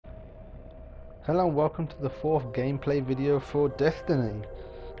Hello and welcome to the fourth gameplay video for Destiny.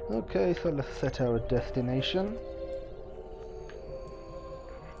 Okay, so let's set our destination.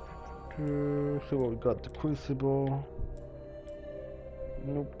 See what we got. The Crucible.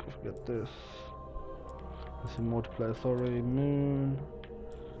 Nope, forget this. This is multiplayer, sorry. Moon.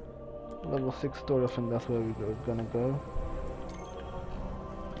 Level 6 story, I think that's where we're gonna go.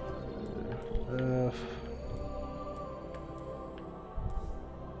 Earth.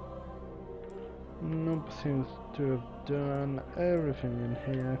 Nope, seems to have done everything in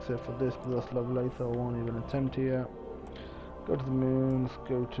here except for this, but that's level 8, so I won't even attempt it yet. Go to the moons,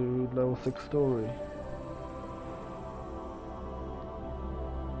 go to level 6 story.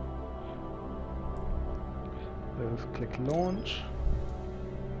 Let's click launch.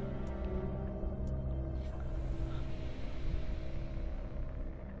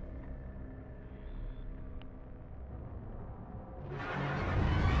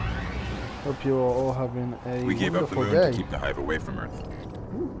 Hope you are all having a We gave up the wonderful moon day. to keep the hive away from Earth.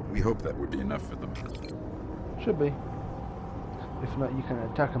 We hope that would be enough for them. Should be. If not, you can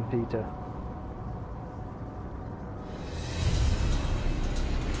attack him, Peter.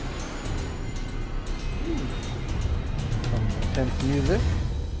 Some intense music.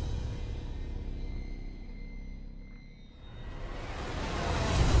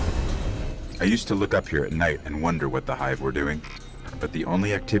 I used to look up here at night and wonder what the hive were doing, but the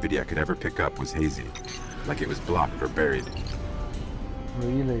only activity I could ever pick up was hazy, like it was blocked or buried.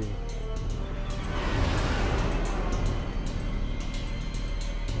 Really?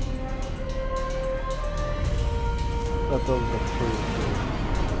 That does look pretty cool.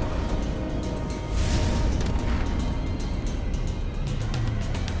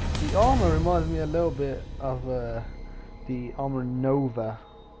 The armor reminds me a little bit of the armor Nova.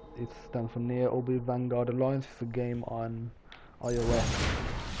 It's done from Near Orbit Vanguard Alliance. It's a game on iOS.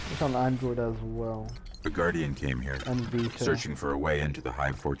 It's on Android as well. The Guardian came here, And Vita. searching for a way into the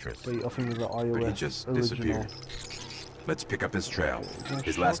hive fortress, But I think it's the iOS but he just original. disappeared. Let's pick up his trail.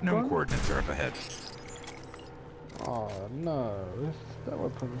 His last known coordinates are up ahead. Oh no, that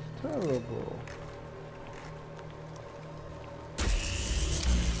weapon is terrible.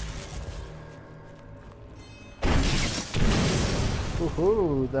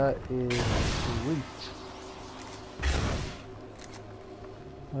 Woohoo, that is sweet.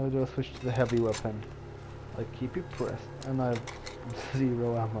 How do I switch to the heavy weapon? I keep it pressed and I have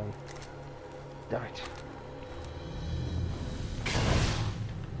 0 ammo. Damn it.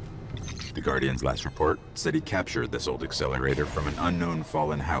 The Guardian's last report said he captured this old accelerator from an unknown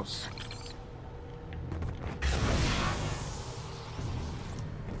fallen house.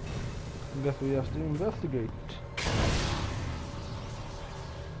 I guess we have to investigate.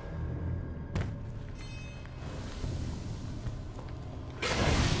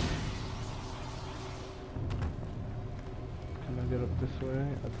 Can I get up this way?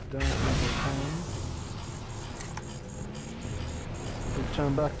 I don't think I can. Oh,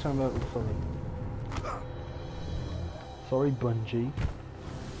 turn back, oh, sorry. Sorry, Bungie.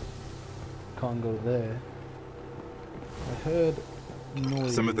 Can't go there. I heard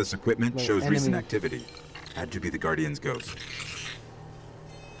noise. Some of this equipment like shows recent enemies. activity. Had to be the Guardian's ghost.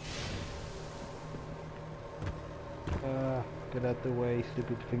 Get out the way,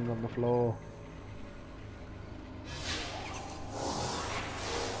 stupid thing on the floor.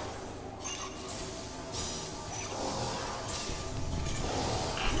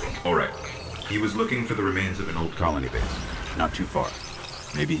 Alright. He was looking for the remains of an old colony base. Not too far.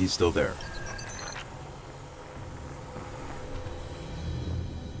 Maybe he's still there.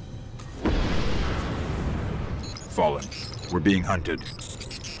 Fallen. We're being hunted.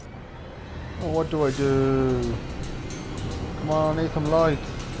 Oh, what do I do? Come on, I need some light.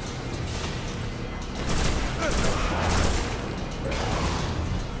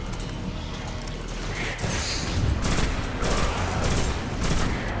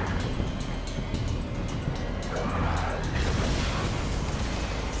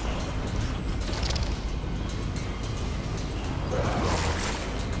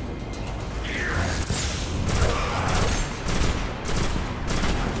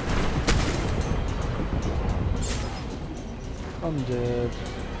 I'm dead.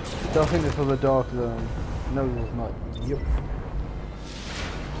 I think this was a dark zone. No, it's not. Yup.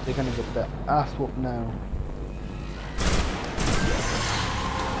 They're gonna get their ass whooped now.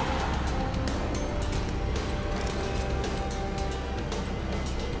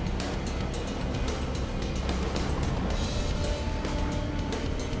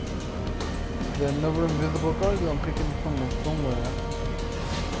 Is there another invisible guy that I'm picking from somewhere?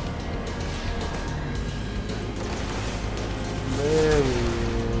 There he is.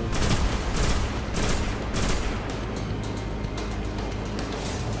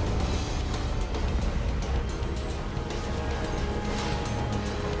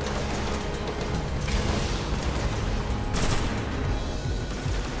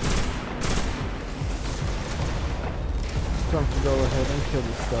 time to go ahead and kill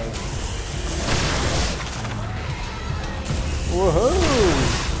this guy. Woohoo!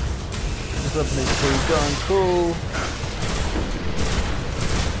 This opening's pretty darn cool.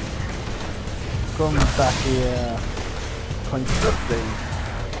 Come back here. Constructing.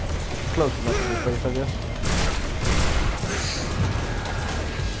 Close enough to the face, I guess.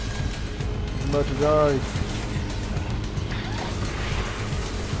 I'm about to die.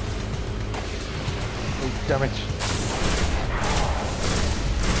 Oh, damn it.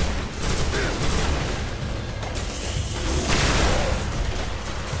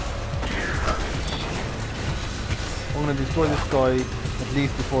 I'm gonna destroy this guy at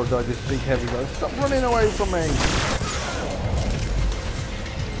least before I die, this big heavy guy. Stop running away from me!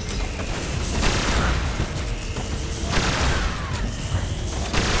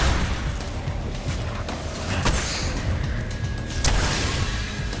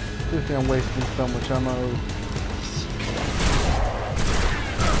 Seriously, I'm wasting so much ammo.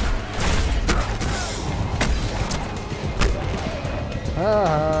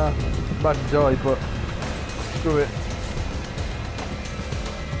 Ah, about to die, but screw it.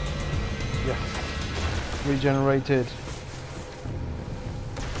 Yes, regenerated.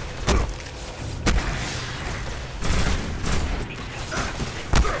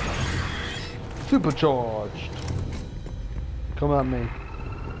 Supercharged. Come at me.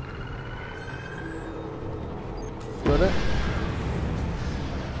 Got it?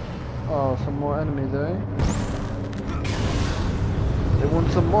 Oh, some more enemies, eh? They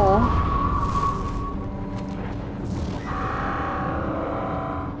want some more.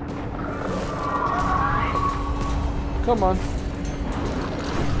 Come on.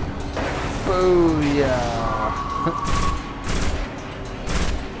 Booyah.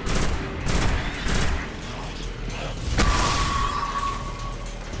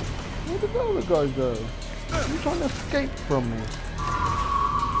 Where did the other guy go? You trying to escape from me?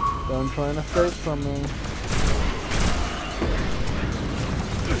 Don't try and escape from me.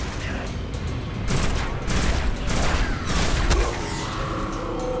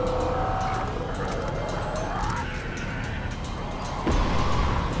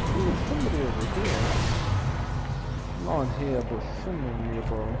 Ooh, somebody over here. Not here, but somewhere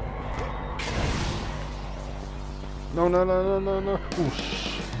nearby. No, no, no, no, no, no.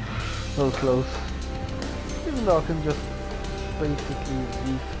 Oosh. That was close. Even though I can just basically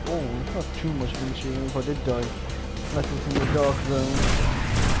respawn, it's not too much of an issue if I did die. Unless it's in the dark zone.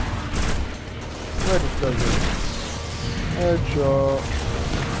 Where does it? Headshot.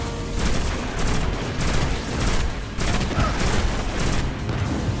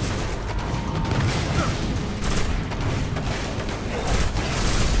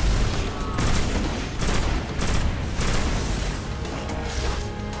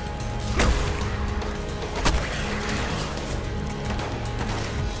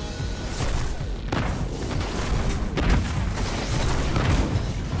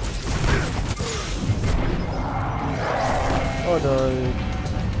 I died.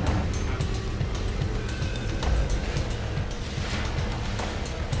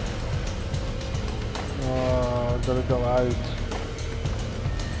 Oh, I gotta go out.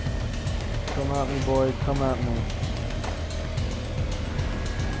 Come at me, boy, come at me.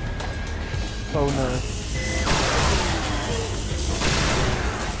 Oh no.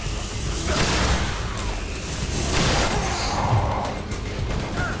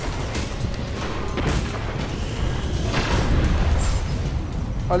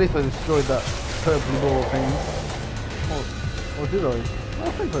 At least I destroyed that purple ball thing. Or did I?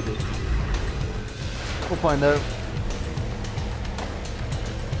 I think I did. We'll find out.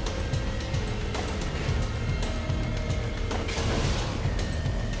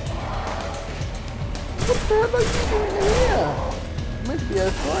 What the hell are you doing here? Meant to be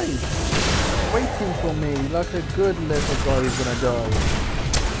outside. Waiting for me like a good little guy who's gonna die.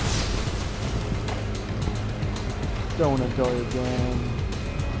 Don't wanna die again.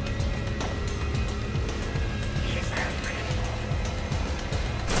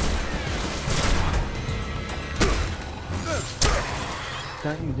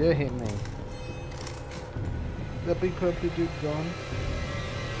 Don't you dare hit me. That big purple dude gone?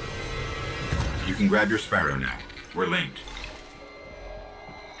 You can grab your Sparrow now. We're linked.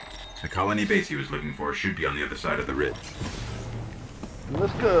 The colony base he was looking for should be on the other side of the ridge.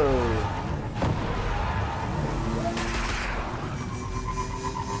 Let's go!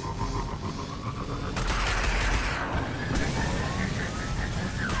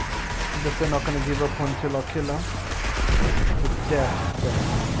 But they're not gonna give up until I kill her. Death.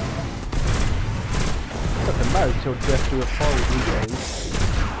 Got the married till death to a party, guys.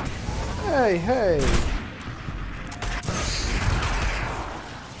 Hey, hey!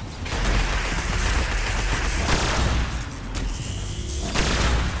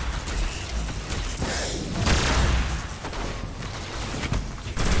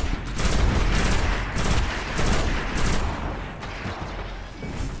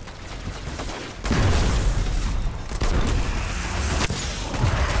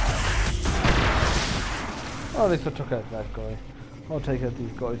 Oh, at least I took out that guy. I'll take out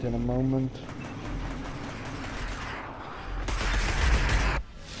these guys in a moment.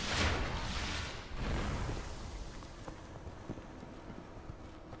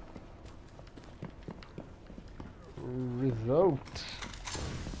 Result.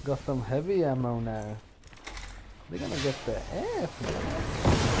 Got some heavy ammo now. They're gonna get the ass.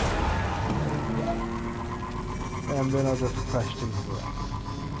 And then I just crashed into it.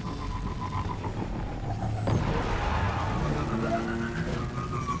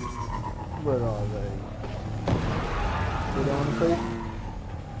 Where are they? They don't want to face?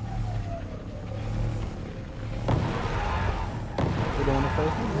 They don't want to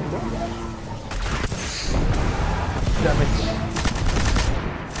face me? Damn it.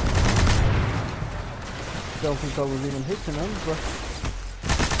 Don't think I was even hitting them, but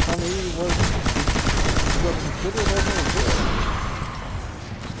I mean, it was considered as good.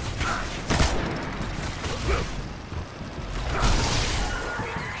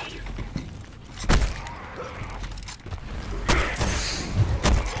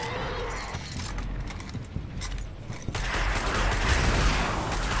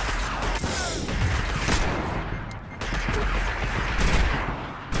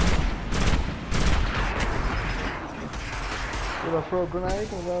 Did I throw a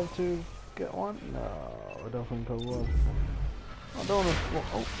grenade? Was I able to get one? No, I don't think I was. I don't want to.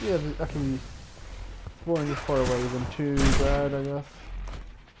 Oh, yeah, actually, exploring this far away isn't too bad, I guess.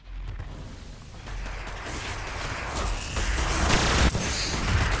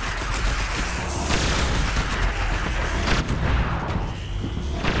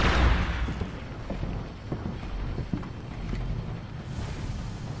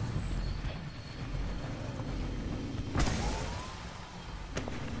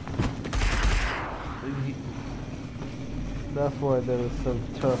 That's why they were so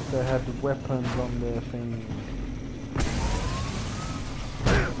tough. They had weapons on their things.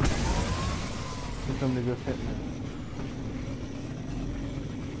 Did somebody just hit me?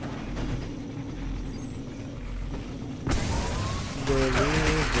 There is.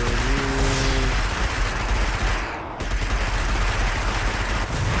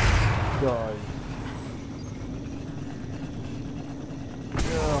 Die.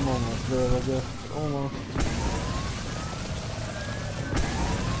 Yeah, I'm almost there, I guess. Almost.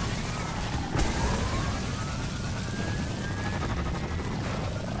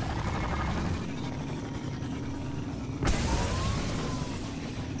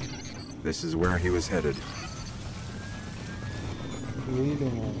 This is where he was headed.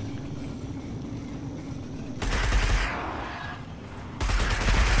 Reading it.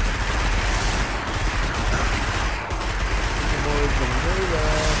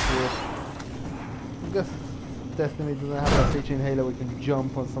 I guess Destiny doesn't have that feature in Halo where you can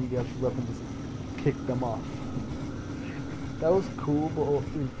jump on somebody else's weapon and just kick them off. That was cool, but it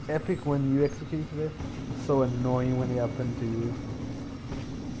was epic when you executed it. So annoying when it happened to you.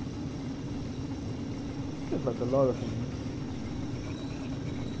 It's like a lot of things.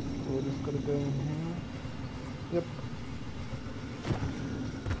 So we're just gonna go in here. Yep.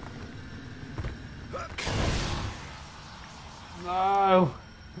 No!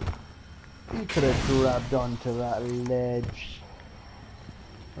 He could have grabbed onto that ledge.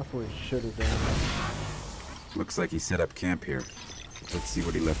 That's what he should have done. Looks like he set up camp here. Let's see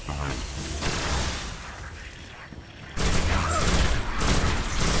what he left behind.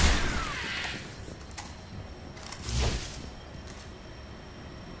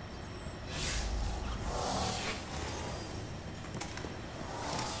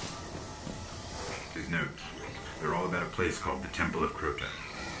 His notes. They're all about a place called the Temple of Crota.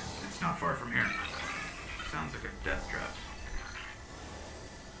 It's not far from here. Sounds like a death trap.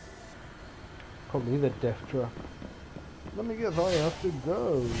 Probably the death trap. Let me guess, I have to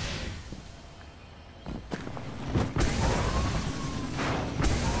go.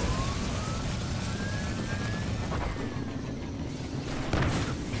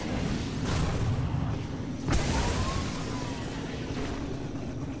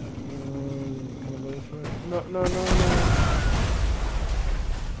 No.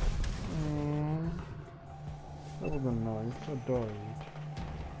 That was a knife. I died.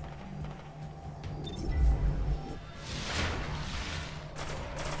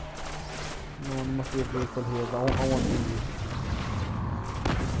 No, there must be a vehicle here. I want to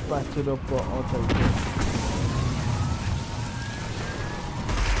batch it up, but I'll take it.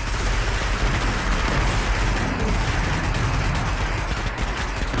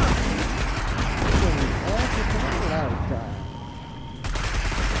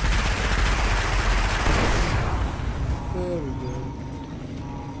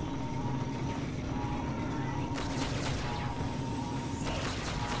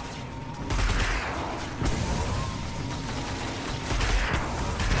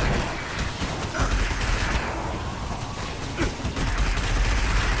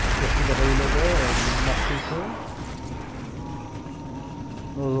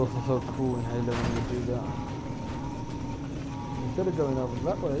 also so cool in Halo when you do that. Instead of going over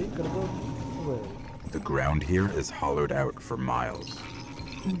that way, you gotta go this way. The ground here is hollowed out for miles.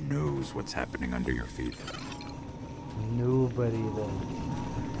 Who knows what's happening under your feet? Nobody then.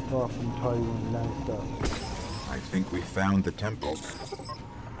 Apart from Tywin Lannister. I think we found the temple. Search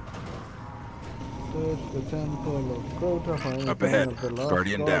the temple of Crota for any Up ahead. sign of the lost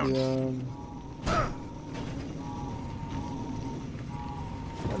Guardian down.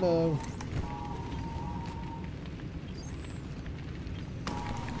 Hello.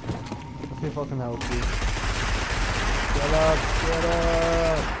 Let's see if I can help you. Get up! Get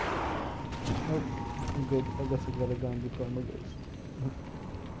up! Nope. I'm good. I guess I gotta go and deploy my ghost.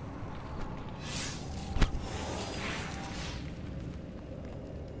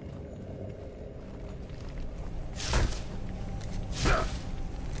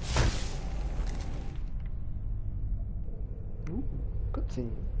 Ooh,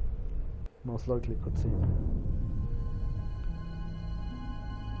 cutscene. Most likely cutscene.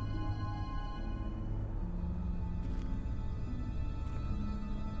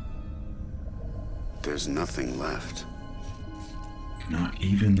 There's nothing left. Not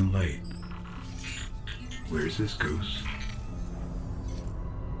even the light. Where's this ghost?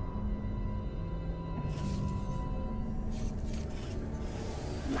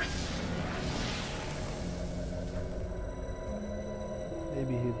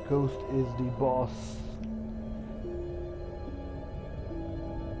 Maybe his ghost is the boss.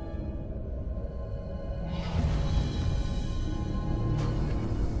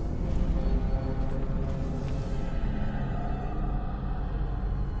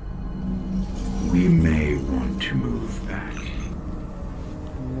 We may want to move back. Maybe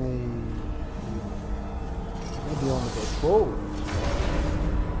on the go forward.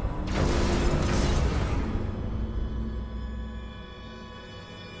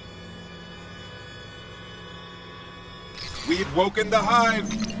 We've woken the hive!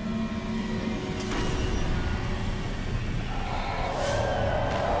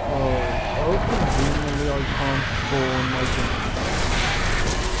 Oh, conveniently I can't spawn, I can...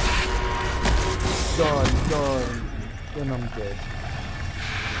 Die. Then I'm dead.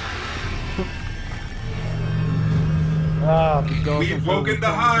 The dog. We've woken the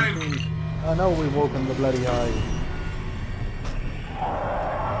hive! I know we've woken the bloody hive.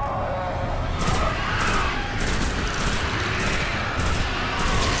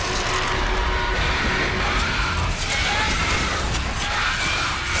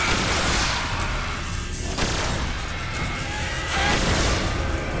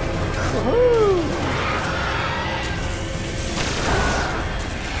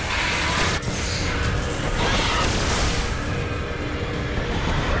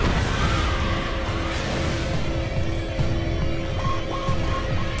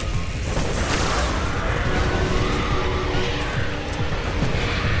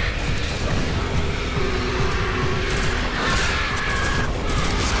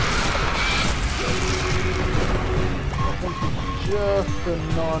 Just a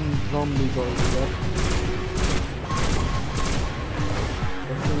non-zombie guy left.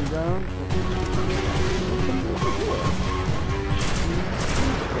 Pressing down.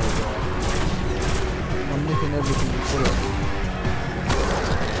 I'm nicking everything before it.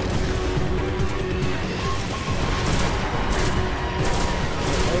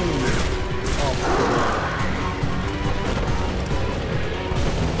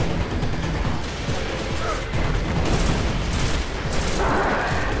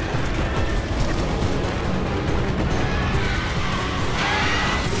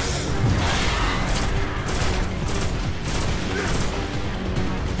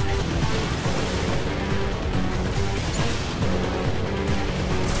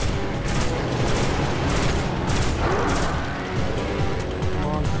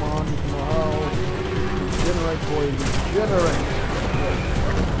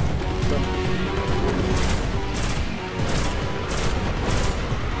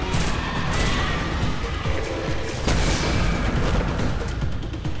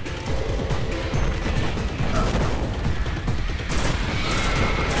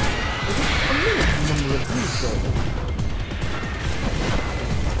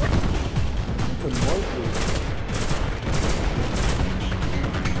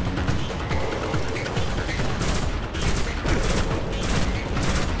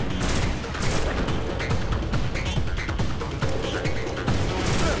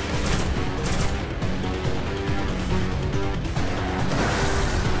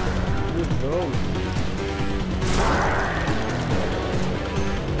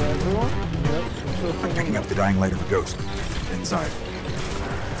 I'm picking up the dying light of a ghost. Inside.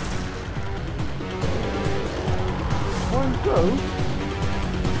 Lions go?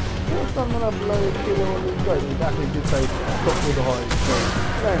 First time when I bloody kill all these guys, it actually did say stop with the hive, so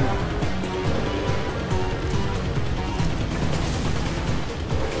hang on.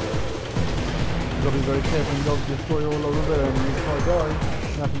 You've got to be very careful and don't destroy all over there and if I die,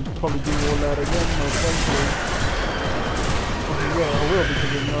 I can probably do all that again, most likely. Yeah, I will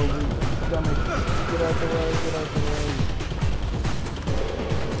because there's no damage. Get out the way, get out the way.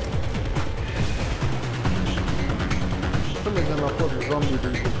 For some reason I thought the zombie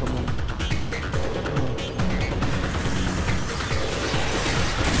dudes would come in.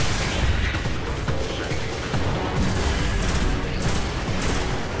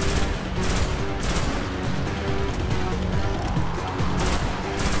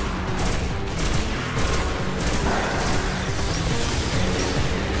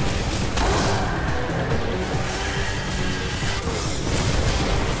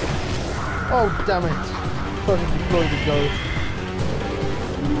 Oh damn it! Tried to deploy the ghost.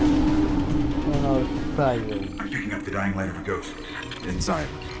 And I failed. I'm picking up the dying light of a ghost. Inside.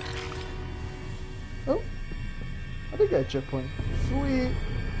 Oh! I did get a checkpoint. Sweet!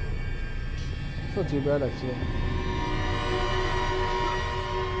 It's not too bad actually.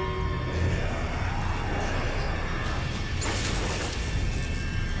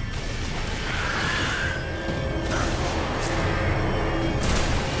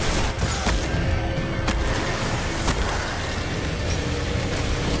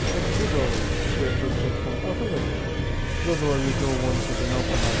 Those are what we do once we can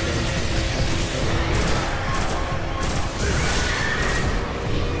open that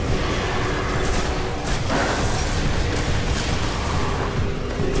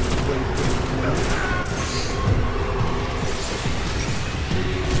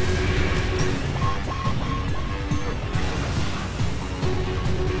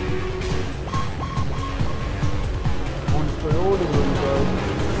once for all the room go,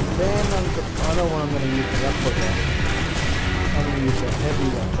 then I know what I'm going to use for that project. I'm going to use a heavy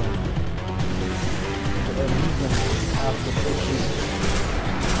weapon. But he's going to have to push it.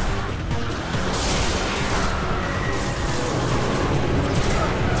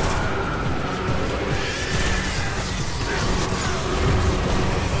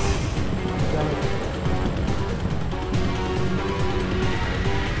 Damn it.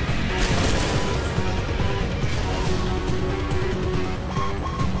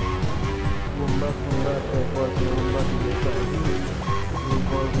 One back,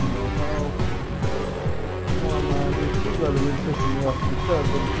 well, we're picking me up instead of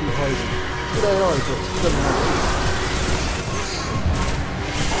them keep hiding. Good AI, but doesn't matter.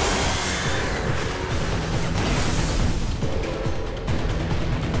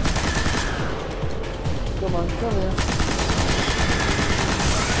 Come on, come here.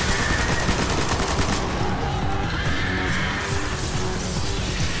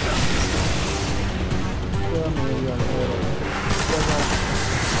 Come here, young boy. Come on.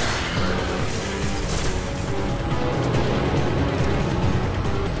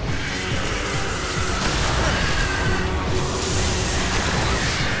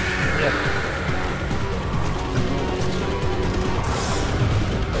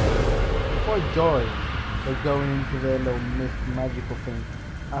 If I die by going into their little magical thing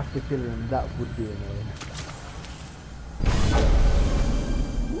after killing them, that would be annoying.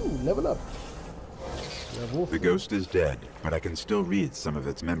 Ooh, level up. The ghost is dead, but I can still read some of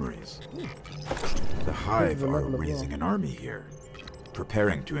its memories. The Hive are raising an army here,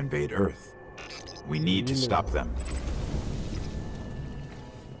 preparing to invade Earth. We need to stop them.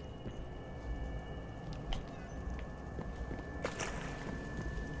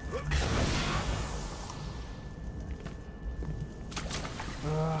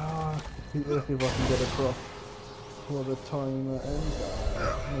 Let's see if I can get across before the time ends.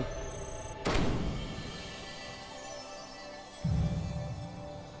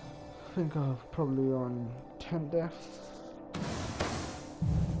 I think I've probably on 10 deaths.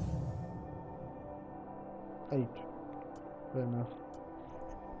 8. Fair enough.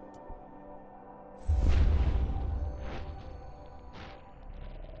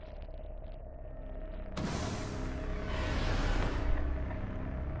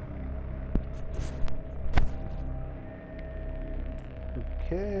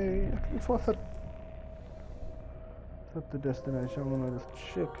 Okay, if I set the destination, I'm gonna just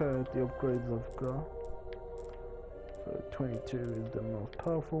check out the upgrades I've got. So 22 is the most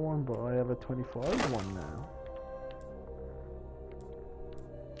powerful one, but I have a 25 one now.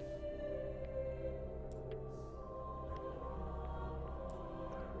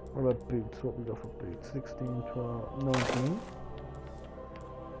 What about boots? What we got for boots? 16, 12, 19.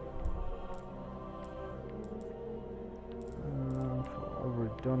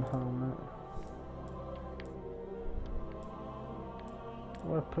 Stun helmet.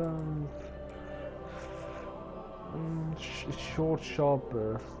 Weapons. Short, sharp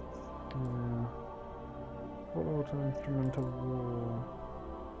burst. Yeah. What auto instrument of war?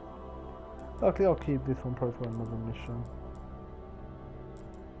 Luckily, I'll keep this one probably for another mission.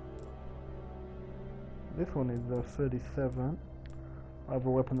 This one is 37. I have a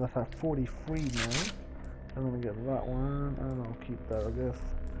weapon that's at 43 now. I'm gonna get that one, and I'll keep that, I guess.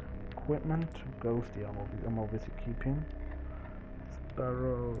 Equipment, ghosty, I'm obviously keeping.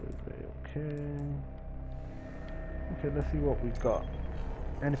 Sparrow, is they okay? Okay, let's see what we got.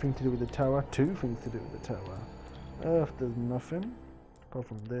 Anything to do with the tower? 2 things to do with the tower. Earth, there's nothing apart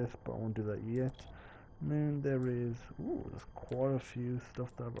from this, but I won't do that yet. Moon, there is. Ooh, there's quite a few stuff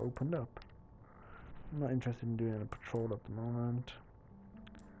that I've opened up. I'm not interested in doing a patrol at the moment.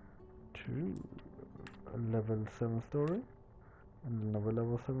 2, a level 7 story, another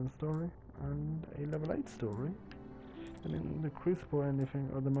level 7 story, and a level 8 story. And in the Crucible, anything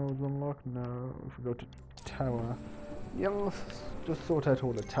other modes unlocked? No. If we go to tower, yeah, let's just sort out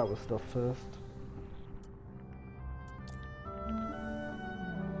all the tower stuff first.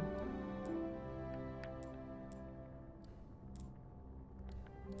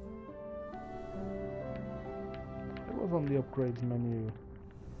 It was on the upgrades menu.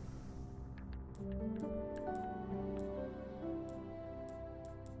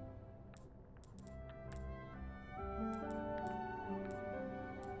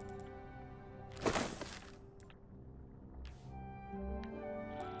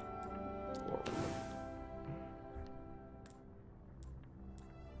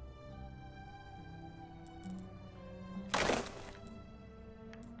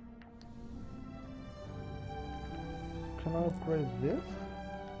 Can I upgrade this?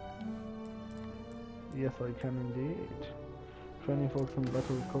 Yes, I can indeed. Training focus on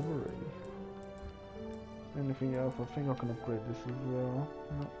battle recovery. Anything else? I think I can upgrade this as well.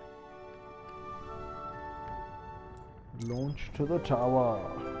 No. Launch to the tower.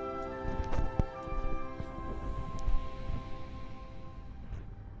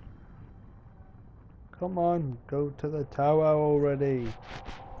 Come on, go to the tower already.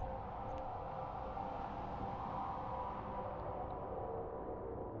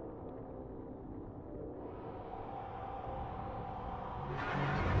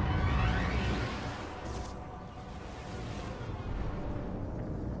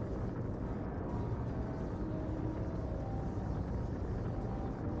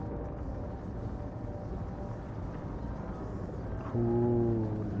 Cool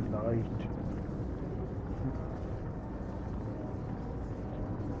light.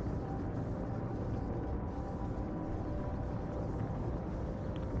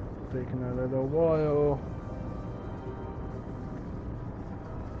 Taking a little while.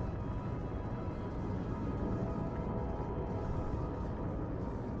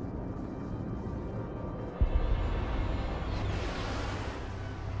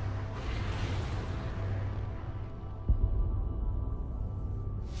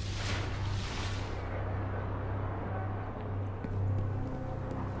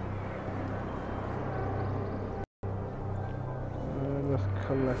 Let's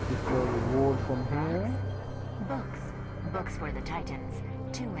collect this reward from here. Books. Books for the Titans.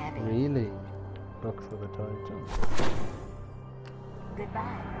 Too heavy. Really? Books for the Titans.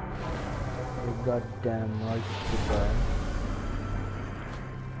 Goodbye. You're goddamn right, goodbye.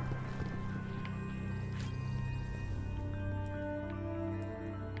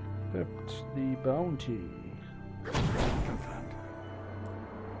 Accept the bounty. Confirmed.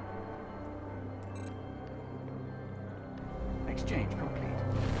 Exchange complete.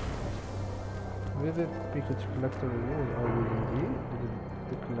 Visit speaker to collect a reward. Are we indeed? Visit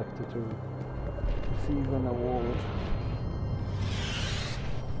the collector to receive an award.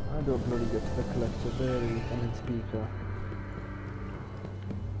 I don't bloody get to the collector. There he is, I mean speaker.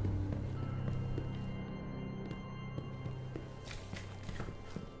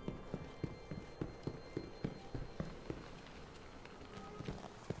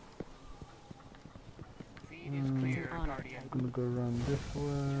 I'm gonna go around this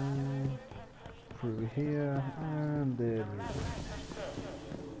way, through here, and there we go.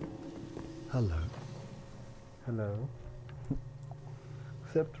 Hello. Hello.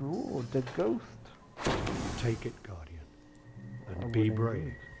 Accept reward, the ghost. Take it, Guardian. And I be will brave.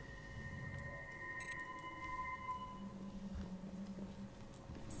 indeed.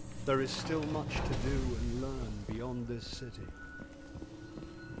 There is still much to do and learn beyond this city.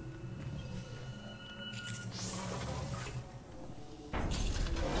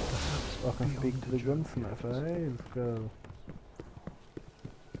 I can speak to the gunsmith, eh? Let's go.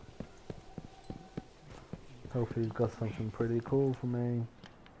 Hopefully he's got something pretty cool for me.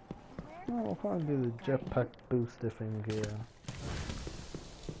 Oh, I can't do the jetpack booster thing here.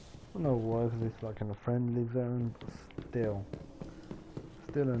 I don't know why, because it's like in a friendly zone, but still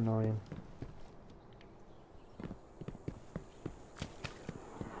annoying.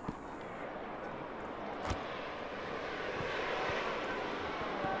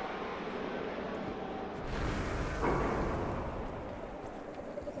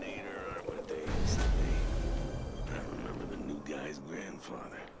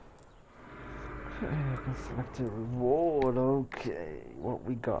 Selected reward, okay, what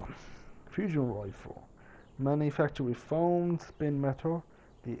we got? Fusion rifle. Manufactured with foam, spin metal.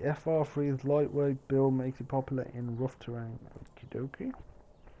 The FR3's lightweight build makes it popular in rough terrain. Okie dokie.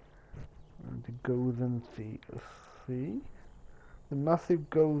 And the Gozen C. The massive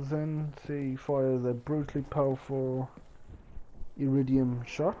Gozen C fires a brutally powerful iridium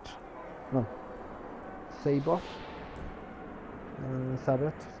shot. No. Sabot.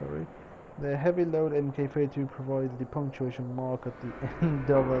 Sabot, sorry. The heavy load MK32 provides the punctuation mark at the end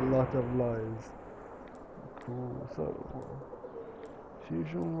of a lot of lives. Cool, so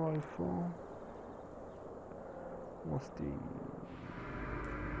fusion rifle. What's the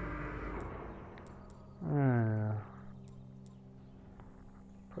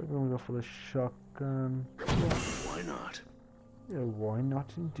probably gonna go for the shotgun. Why not? Yeah, why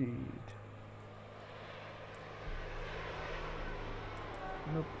not indeed.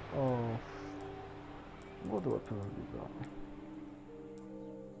 Nope. Oh, what weapon have we got?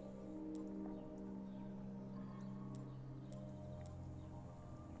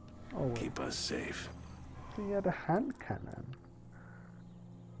 Oh, wait. Keep us safe. So he had a hand cannon.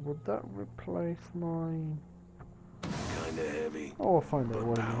 Would that replace my? Kinda heavy. Oh, I'll find out But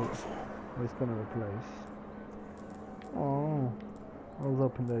what powerful. it's gonna replace. Oh, I was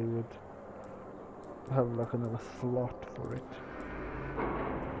hoping they would have like another slot for it.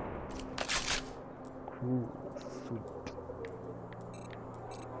 Cool, sweet.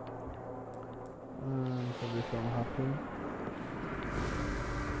 Probably so I'm happy.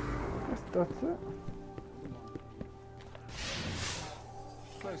 I guess that's it.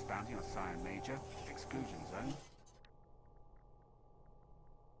 Close bounty on Cyan Major. Exclusion zone.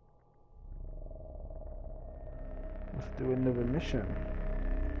 Let's do another mission.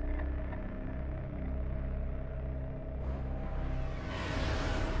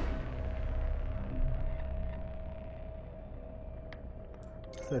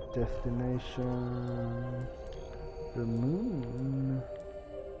 Set destination. The moon.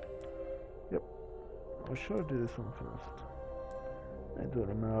 Yep. I should do this one first. It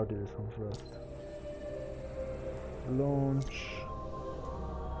doesn't matter, I'll do this one first. Launch.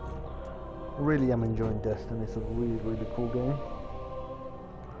 I really am enjoying Destiny, it's a really, really cool game.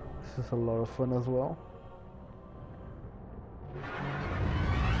 This is a lot of fun as well.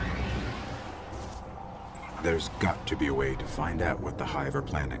 There's got to be a way to find out what the Hive are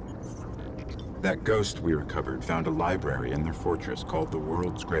planning. That ghost we recovered found a library in their fortress called the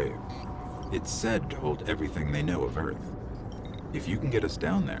World's Grave. It's said to hold everything they know of Earth. If you can get us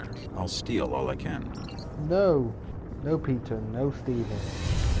down there, I'll steal all I can. No, no Peter, no Steven.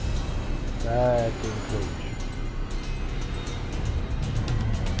 Bad approach.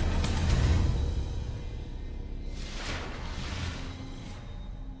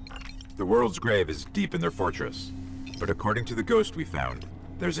 The World's Grave is deep in their fortress, but according to the ghost we found,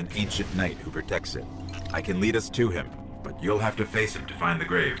 there's an ancient knight who protects it. I can lead us to him, but you'll have to face him to find the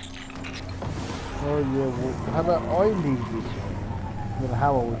grave. Oh yeah, well, how about I lead you to him? I don't know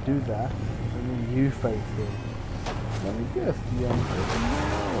how I would do that. And then you face him. Let me guess, the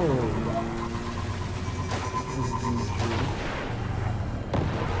Emperor.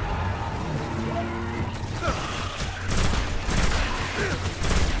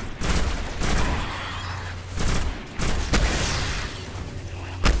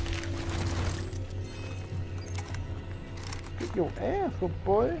 Get your ass up,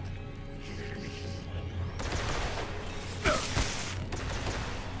 boy.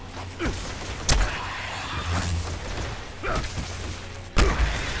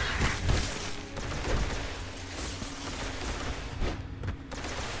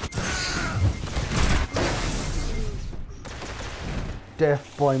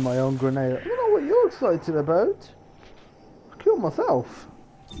 Death by my own grenade. I don't know what you're excited about. I killed myself.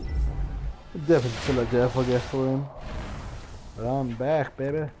 Death is still a death, I guess, for him. But I'm back,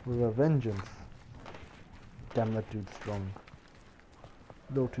 baby, with a vengeance. Damn, that dude's strong.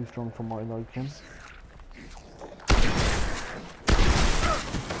 A little too strong for my liking.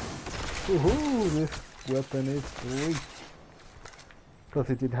 Woohoo! This weapon is sweet. Plus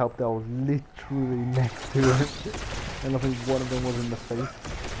it did help that I was literally next to it. And I think one of them was in the face.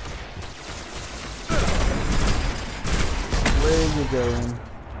 Where are you going?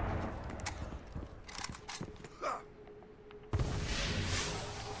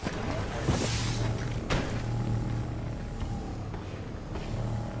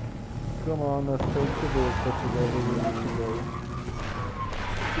 Come on, let's take the vehicle to where we need to go.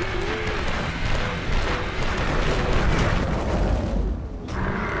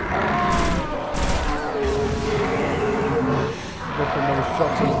 Just another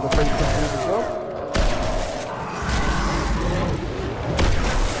shot into the face to do the job.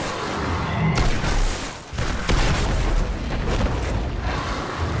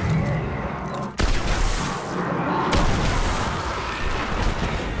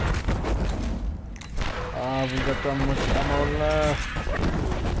 We've got that much ammo left.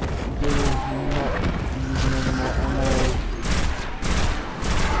 There is not using any more ammo.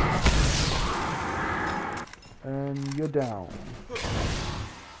 And you're down.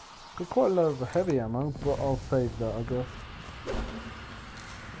 Got quite a lot of heavy ammo, but I'll save that, I guess.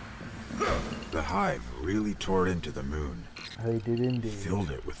 The hive really tore into the moon. They did indeed.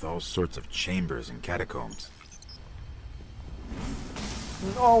 Filled it with all sorts of chambers and catacombs.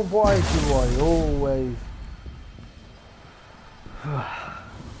 Oh, why do I always...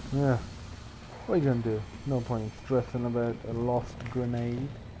 Yeah. What are you gonna do? No point stressing about a lost grenade.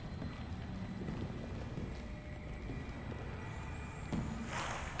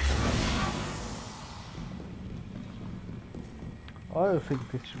 I think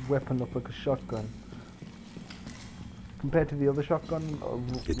this weapon looks like a shotgun. Compared to the other shotgun,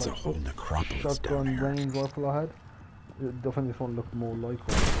 It's like a whole necropolis down shotgun here. range rifle I had. I think this one looked more like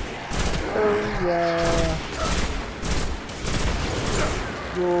one. Oh yeah!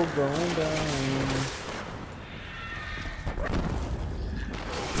 You're going down.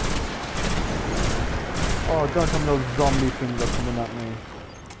 Oh, don't tell me those zombie things are coming at me.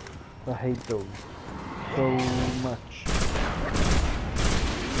 I hate those so much.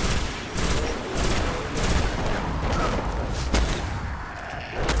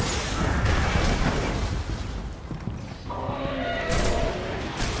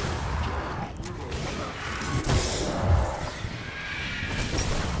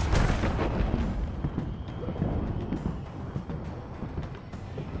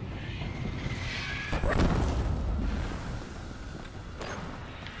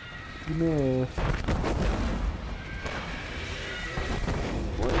 Miss.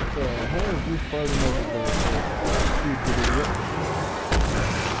 What the hell is you fighting over there? Stupid idiot.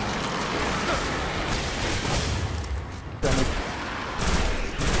 Damn it.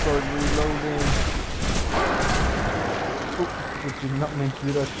 Start reloading. Oops, it did not mean to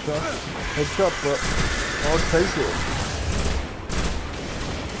do that shot. Headshot, but I'll take it.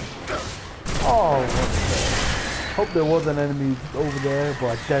 Oh, what the... Hope there was an enemy over there, but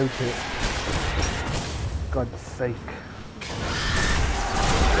I doubt it. God's sake.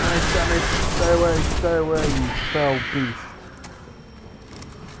 Damn it, stay away, you foul beast.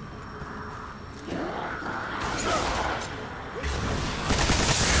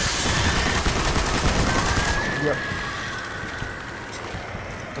 Yep.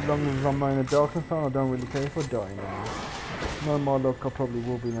 As long as I'm not in a darkness zone, I don't really care if I die now. No more luck, I probably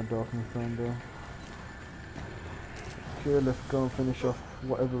will be in a darkness zone though. Okay, let's go and finish off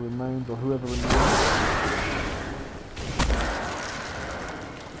whatever remains, or whoever remains.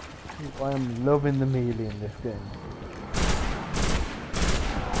 I am loving the melee in this game.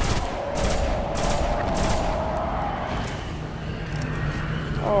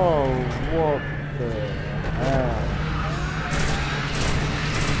 Oh, what the hell?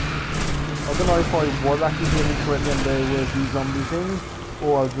 I don't know if I was actually hearing correctly and there were these zombie things,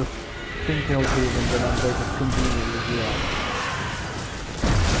 or I was just thinking of doing them, but they just conveniently here.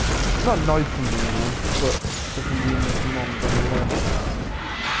 It's not nice convenient, but the convenience moment.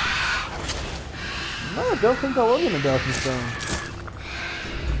 No, I don't think I was in a darkness zone.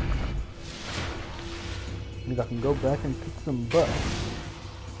 I think I can go back and kick some butt.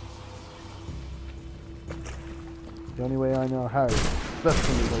 The only way I know how. That's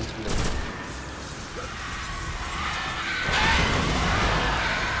the only way to live.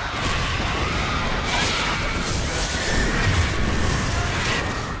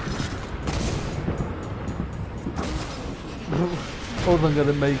 I wasn't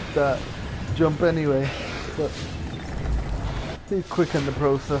gonna make that jump anyway, but they quicken the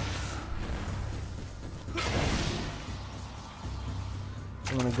process.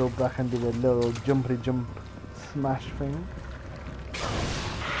 I'm gonna go back and do a little jumpy jump smash thing. A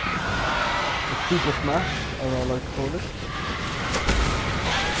super smash, as I like to call it.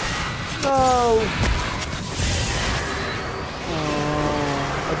 No! Oh,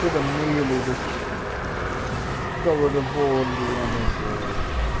 I did a melee just got rid of all the enemies.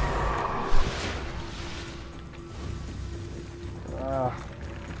 Ah,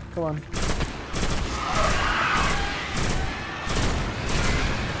 come on.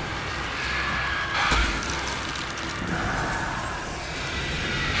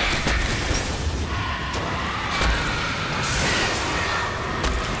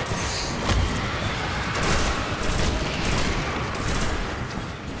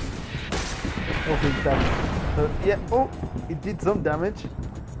 Okay, damage. So, yeah, oh, it did some damage.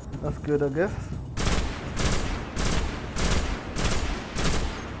 That's good, I guess.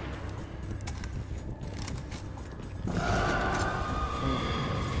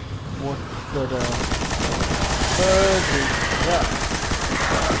 What's that, yeah.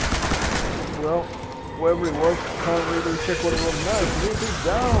 Well, wherever it was, can't really check what it was now. It's really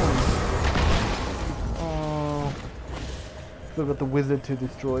down. Oh, still got the wizard to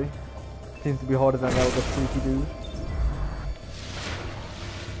destroy. Seems to be harder than that with the freaky dude.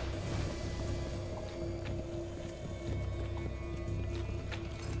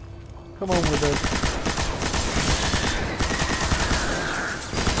 Come on with it.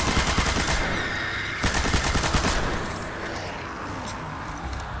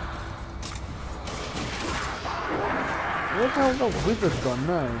 Where the hell the wizard gone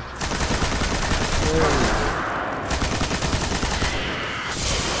now? Where?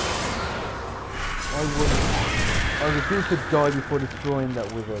 I refuse to die before destroying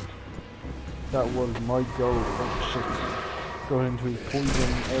that wizard. That was my goal. Oh shit. Go into his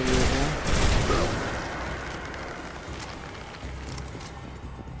poison area now.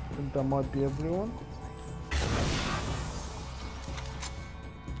 I think that might be everyone.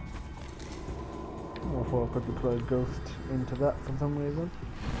 I thought I could deploy a ghost into that for some reason.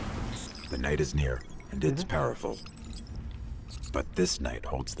 The night is near, and it's powerful. But this night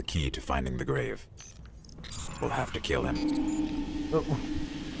holds the key to finding the grave. We'll have to kill him. Oh,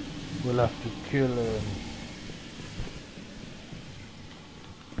 we'll have to kill him.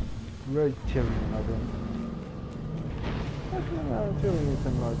 Right, Tyrion, I think. Actually, no, Tyrion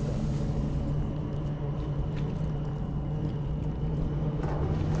isn't like that.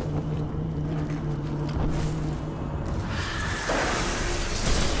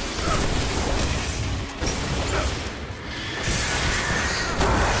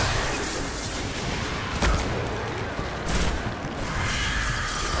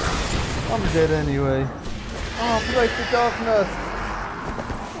 I'm dead anyway. Oh, break the darkness!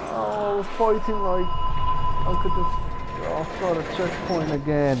 Oh, I was fighting like I could just start a checkpoint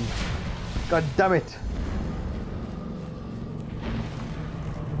again. God damn it!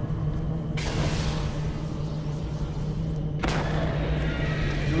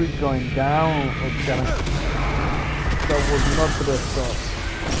 We're going down. Oh damn it! That was not the best start.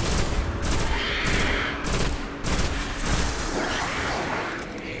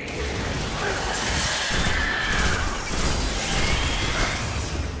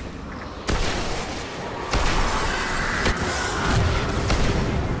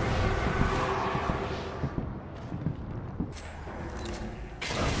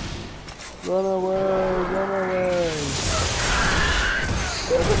 Run away, run away.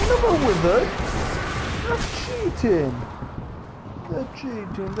 There's another wizard. That's cheating. They're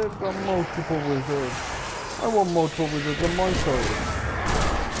cheating. They've got multiple wizards. I want multiple wizards on my side.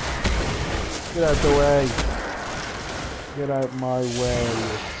 Get out the way. Get out my way,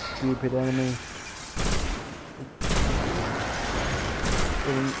 you stupid enemy.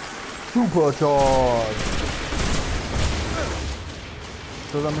 Supercharge.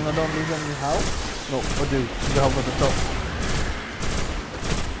 Does that mean I don't lose any health? No, I do. The health at the top.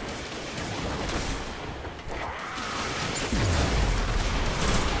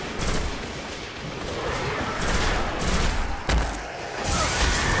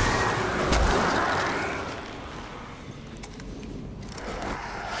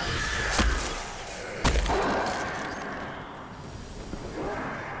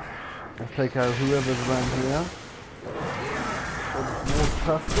 Let's take out whoever's around here. Walk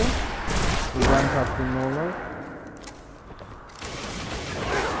past him. We ran past him all right.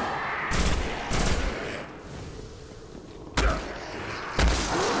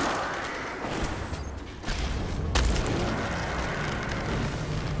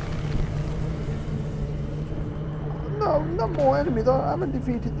 No, no more enemies. I haven't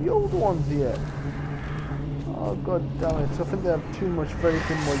defeated the old ones yet. Oh god damn it. I think they have too much faith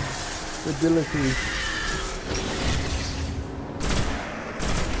in my abilities.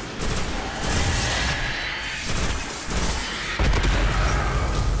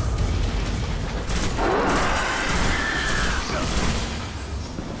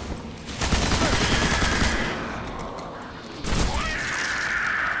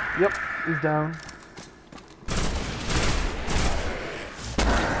 Yep, he's down.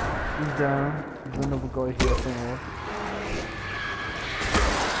 He's down. There's another guy here somewhere.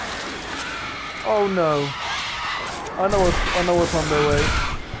 Oh no. I know what's on their way.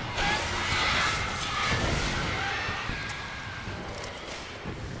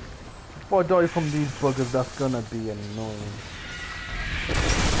 If I die from these buggers, that's gonna be annoying.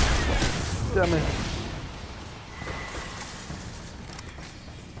 Damn it.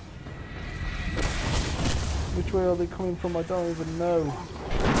 Which way are they coming from? I don't even know.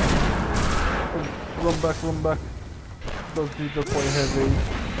 Oh, run back, run back. Those dudes are quite heavy.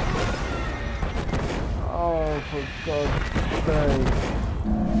 Oh, for God's sake.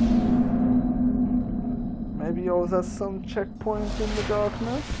 Maybe I was at some checkpoint in the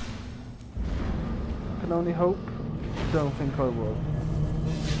darkness? Can only hope. Don't think I was.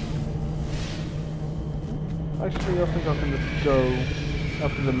 Actually, I think I can just go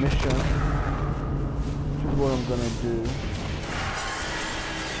after the mission. Which is what I'm gonna do.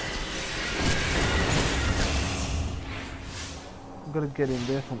 I'm gonna get in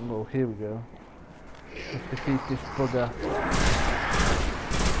there from... Oh, here we go. Let's defeat this bugger.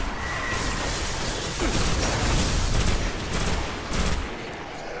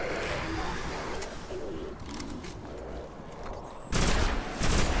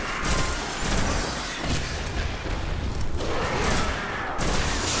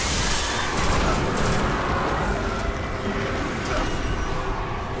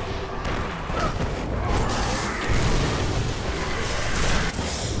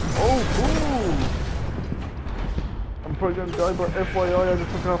 I'm probably gonna die, but FYI, I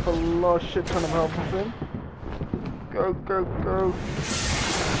just took off a lot of shit ton of health off him. Go, go, go.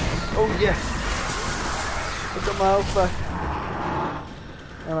 Oh yes! I got my health back.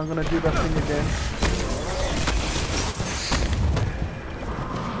 And I'm gonna do that thing again.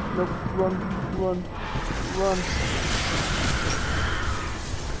 Nope, run, run, run.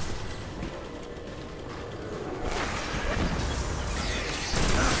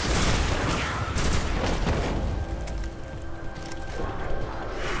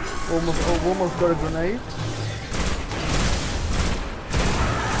 Almost got a grenade.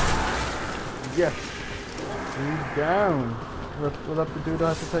 Yes. He's down. Was that the dude I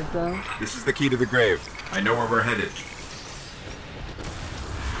had to take down? This is the key to the grave. I know where we're headed.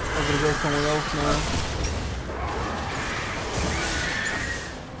 I'm gonna go somewhere else now.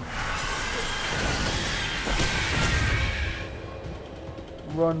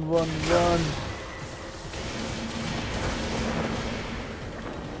 Run, run, run.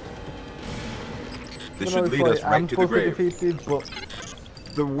 This should lead us right to the grave. Defeat these, but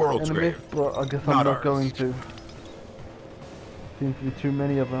the world's grave. But I guess I'm not going to. Seems to be too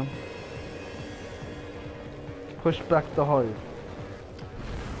many of them. Push back the hive.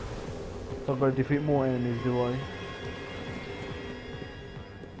 So I've got to defeat more enemies, do I?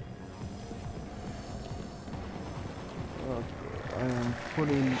 I am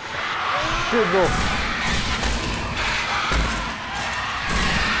putting chisel.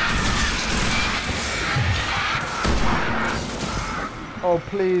 Oh,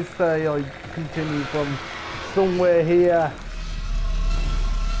 please say I continue from somewhere here.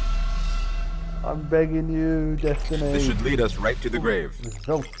 I'm begging you, Destiny. This should lead us right to the grave.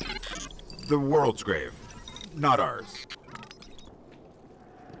 Go. The world's grave, not ours.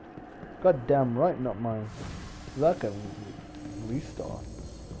 God damn right, not mine. That can restart.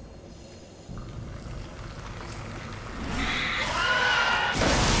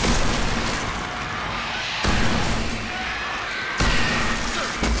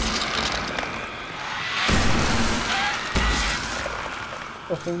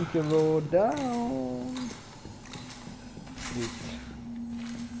 I think you're all down. Sweet.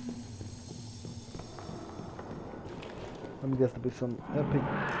 Let me guess there'll be some epic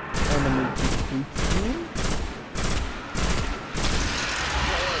enemy defeats here.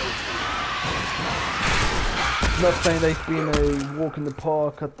 Not saying they've been a walk in the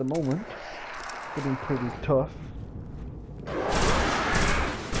park at the moment. It's getting pretty tough.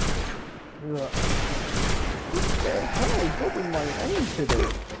 Yeah. Hey, what was my aim today?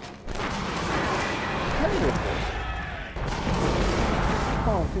 Terrible. I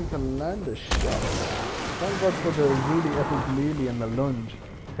can't think I land a shot. Thank God for the really epic melee and the lunge.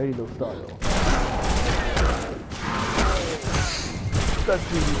 Halo style. That's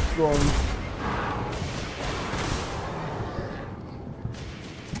really strong.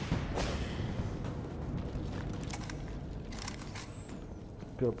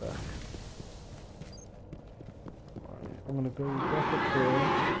 Go back. I'm gonna go back up there.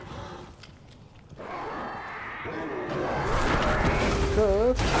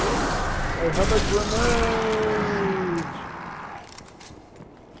 because I have a grenade.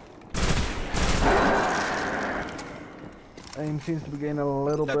 Aim seems to be getting a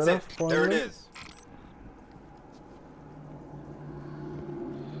little better. Finally. There it is.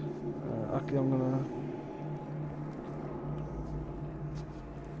 Okay, I'm gonna.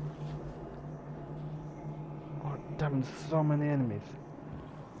 Oh damn! So many enemies.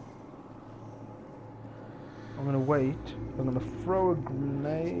 I'm gonna wait. I'm gonna throw a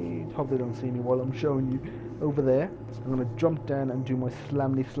grenade. Hope they don't see me while I'm showing you over there. I'm gonna jump down and do my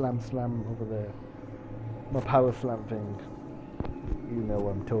slammy slam over there. My power slam thing. You know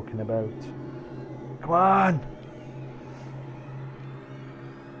what I'm talking about. Come on!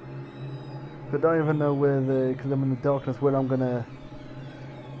 I don't even know where because I'm in the darkness, where I'm gonna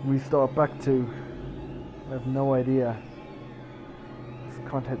restart back to. I have no idea. Just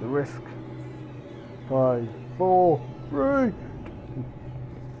can't take the risk. 5, 4, 3.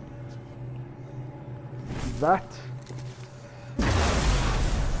 That.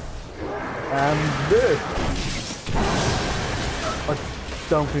 And this. I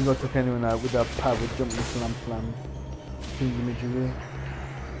don't think I took anyone out with that power jumping slam. Imagery.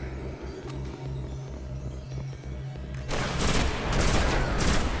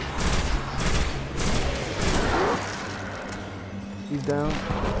 He's down.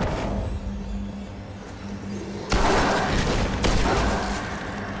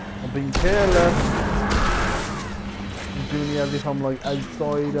 I'm being careless. I'm doing it as if I'm like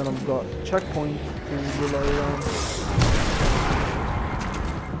outside and I've got checkpoints to rely on.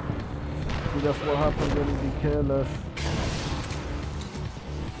 See, that's what happens when you be careless.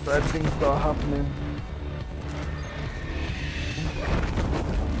 Bad things start happening.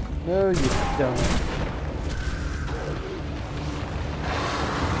 No, you don't.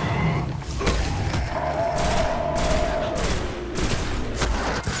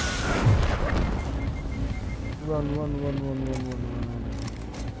 Run.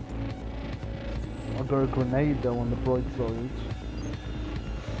 I got a grenade though on the bright side.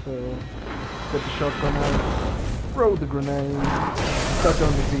 So, get the shotgun out, throw the grenade, start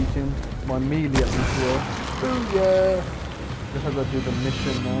going to beat him. My melee at least works. Oh yeah! Guess I gotta do the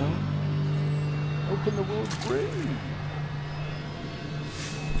mission now. Open the world free!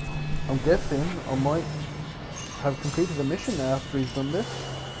 I'm guessing I might have completed the mission now after he's done this.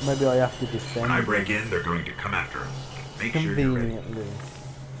 Maybe I have to defend. When I break in, they're going to come after us. Make sure you're ready. Conveniently.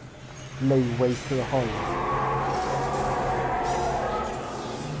 Lay waste to the hull.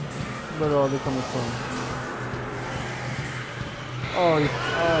 Where are they coming from? Oh,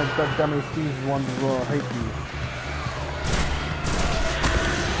 god damn it, Steve's one as well. I hate you.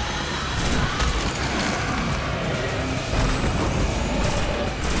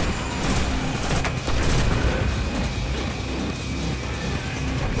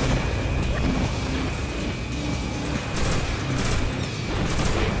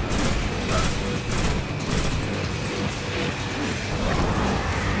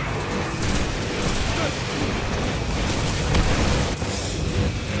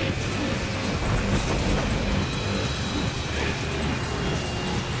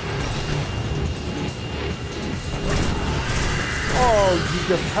 Oh, you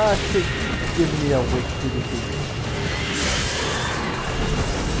just had to give me a wick to defeat.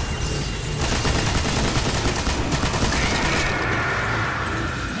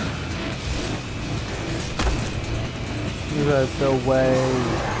 There's no way.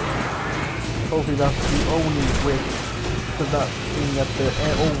 Hopefully that's the only wick, because that thing at the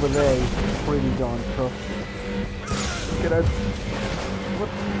over there is pretty darn tough. Get out.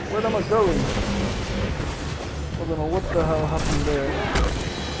 Where am I going? I don't know what the hell happened there.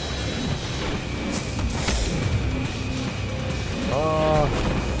 Ah,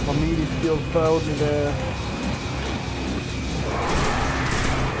 my melee skills failed me there.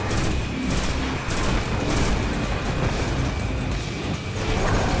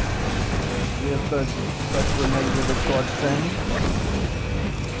 Yes, that grenade with a godsend.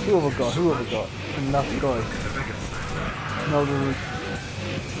 Who have I got? And that guy. No,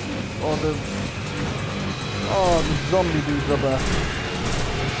 the zombie dudes are back.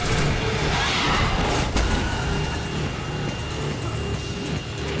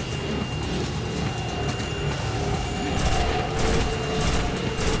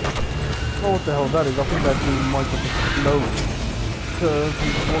 Oh, what the hell that is? I think that dude might have exploded. Because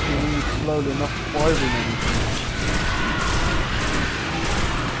he's walking really slowly, not firing anything.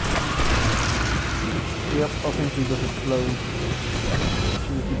 Yep, I think he just exploded.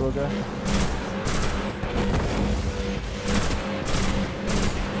 Cheeky bugger.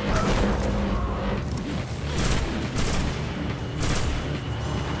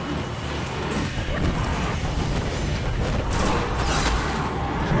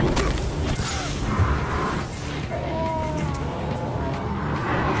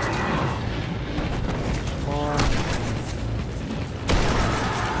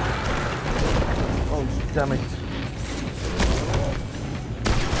 Damn it.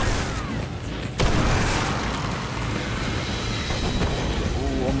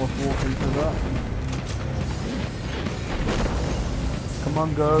 Oh, almost walking through that. Come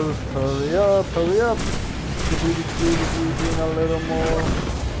on, girls. Hurry up, hurry up. Being a little more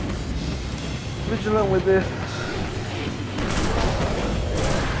vigilant with this.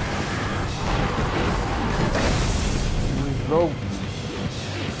 Result.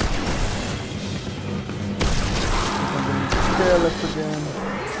 I'm going to be careless again.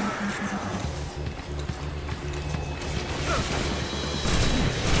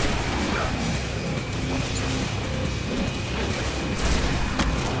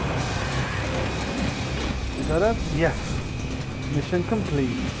 Is that it? Yes. Mission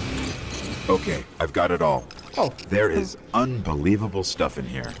complete. Okay, I've got it all. Oh, There is unbelievable stuff in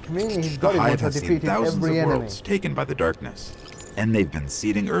here. meaning he's The got it Hive once I has seen defeated thousands every of enemy. worlds taken by the darkness, and they've been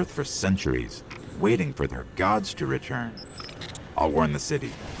seeding Earth for centuries, waiting for their gods to return. I'll warn the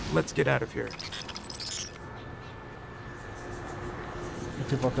city. Let's get out of here. Let's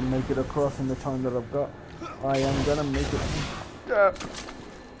see if I can make it across in the time that I've got. I am gonna make it.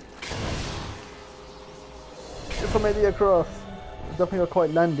 If I made it across, I don't think I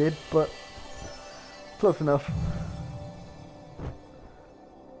quite landed, but close enough.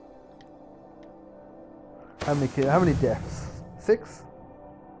 How many deaths? 6?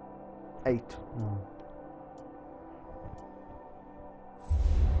 8.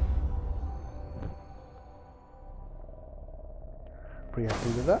 Pretty happy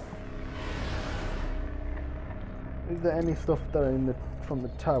with that. Is there any stuff that are from the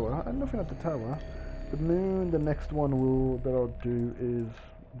tower? Nothing at the tower. The moon, the next one that I'll do is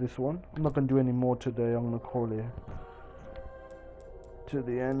this one. I'm not gonna do any more today. I'm gonna call it to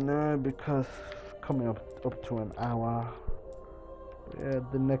the end now because it's coming up to an hour. Yeah,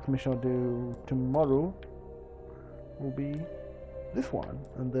 the next mission I'll do tomorrow will be this one,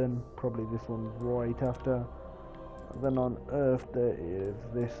 and then probably this one right after. And then on Earth there is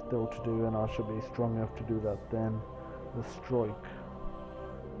this still to do, and I should be strong enough to do that then. The strike.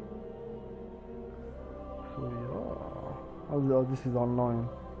 So yeah. Oh, this is online.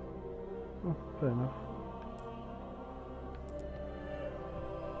 Oh, fair enough.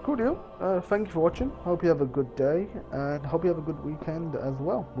 Cool deal. Thank you for watching. Hope you have a good day, and hope you have a good weekend as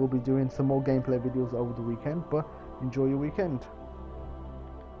well. We'll be doing some more gameplay videos over the weekend, but enjoy your weekend.